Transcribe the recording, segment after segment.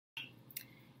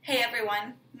Hey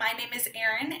everyone, my name is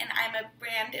Erin and I'm a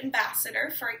brand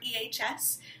ambassador for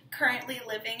EHS, currently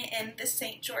living in the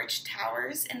St. George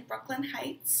Towers in Brooklyn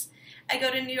Heights. I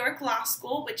go to New York Law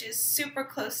School, which is super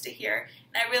close to here,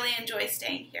 and I really enjoy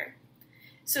staying here.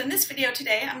 So in this video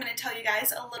today, I'm going to tell you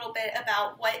guys a little bit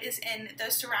about what is in the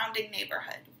surrounding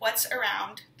neighborhood, what's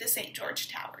around the St.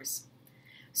 George Towers.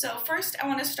 So first, I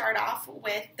want to start off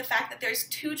with the fact that there's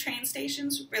two train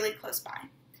stations really close by.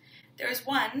 There's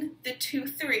one, the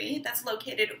 2-3, that's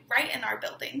located right in our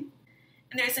building,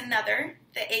 and there's another,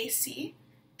 the AC,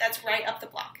 that's right up the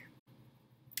block.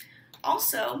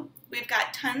 Also, we've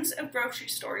got tons of grocery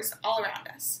stores all around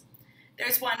us.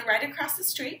 There's one right across the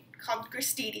street called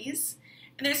Gristedes,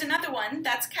 and there's another one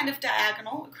that's kind of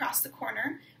diagonal across the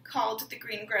corner called the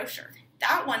Green Grocer.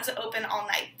 That one's open all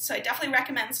night, so I definitely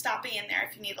recommend stopping in there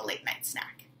if you need a late night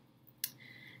snack.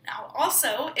 Now,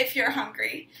 also, if you're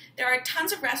hungry, there are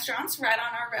tons of restaurants right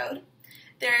on our road.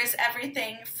 There's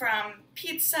everything from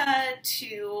pizza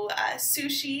to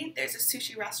sushi. There's a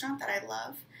sushi restaurant that I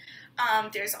love.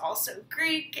 There's also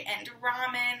Greek and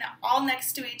ramen, all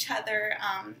next to each other,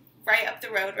 right up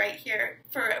the road right here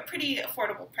for a pretty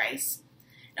affordable price.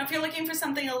 Now, if you're looking for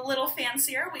something a little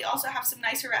fancier, we also have some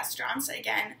nicer restaurants,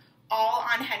 again, all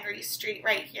on Henry Street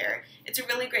right here. It's a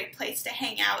really great place to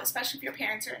hang out, especially if your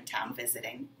parents are in town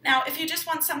visiting. Now, if you just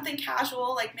want something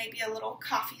casual, like maybe a little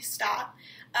coffee stop,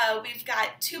 we've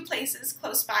got two places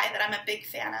close by that I'm a big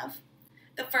fan of.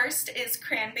 The first is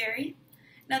Cranberry.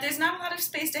 Now, there's not a lot of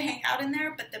space to hang out in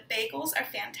there, but the bagels are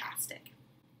fantastic.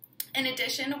 In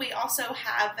addition, we also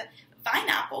have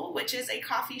Vineapple, which is a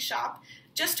coffee shop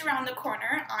just around the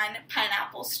corner on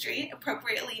Pineapple Street,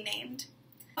 appropriately named.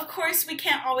 Of course, we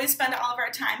can't always spend all of our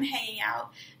time hanging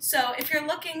out, so if you're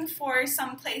looking for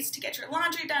some place to get your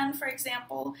laundry done, for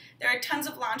example, there are tons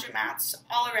of laundromats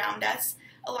all around us,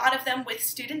 a lot of them with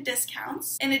student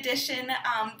discounts. In addition,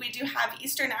 we do have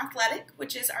Eastern Athletic,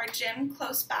 which is our gym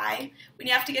close by. When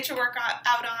you have to get your workout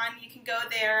out on, you can go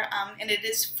there, and it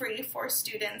is free for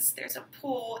students. There's a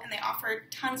pool, and they offer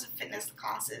tons of fitness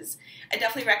classes. I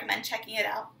definitely recommend checking it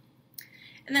out.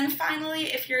 And then finally,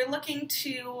 if you're looking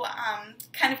to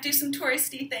kind of do some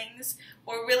touristy things,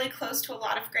 we're really close to a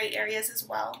lot of great areas as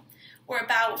well. We're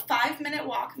about a 5-minute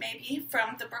walk maybe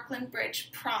from the Brooklyn Bridge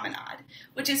Promenade,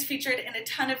 which is featured in a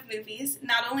ton of movies.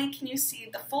 Not only can you see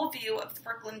the full view of the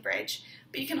Brooklyn Bridge,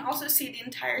 but you can also see the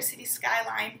entire city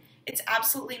skyline. It's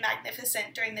absolutely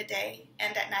magnificent during the day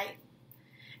and at night.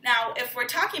 Now, if we're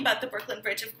talking about the Brooklyn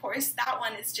Bridge, of course, that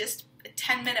one is just a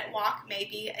 10-minute walk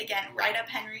maybe, again, right up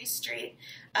Henry Street.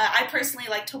 I personally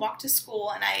like to walk to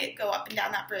school, and I go up and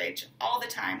down that bridge all the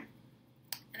time.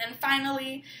 And then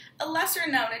finally, a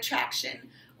lesser-known attraction,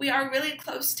 we are really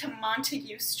close to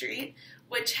Montague Street,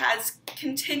 which has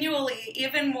continually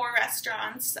even more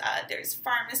restaurants. There's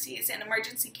pharmacies and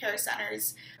emergency care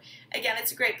centers. Again,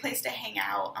 it's a great place to hang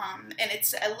out, and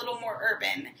it's a little more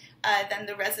urban than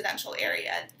the residential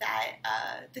area that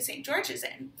the St. George is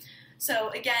in. So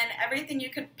again, everything you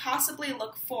could possibly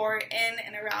look for in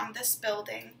and around this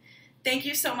building. Thank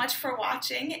you so much for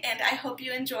watching, and I hope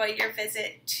you enjoy your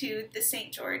visit to the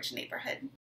St. George neighborhood.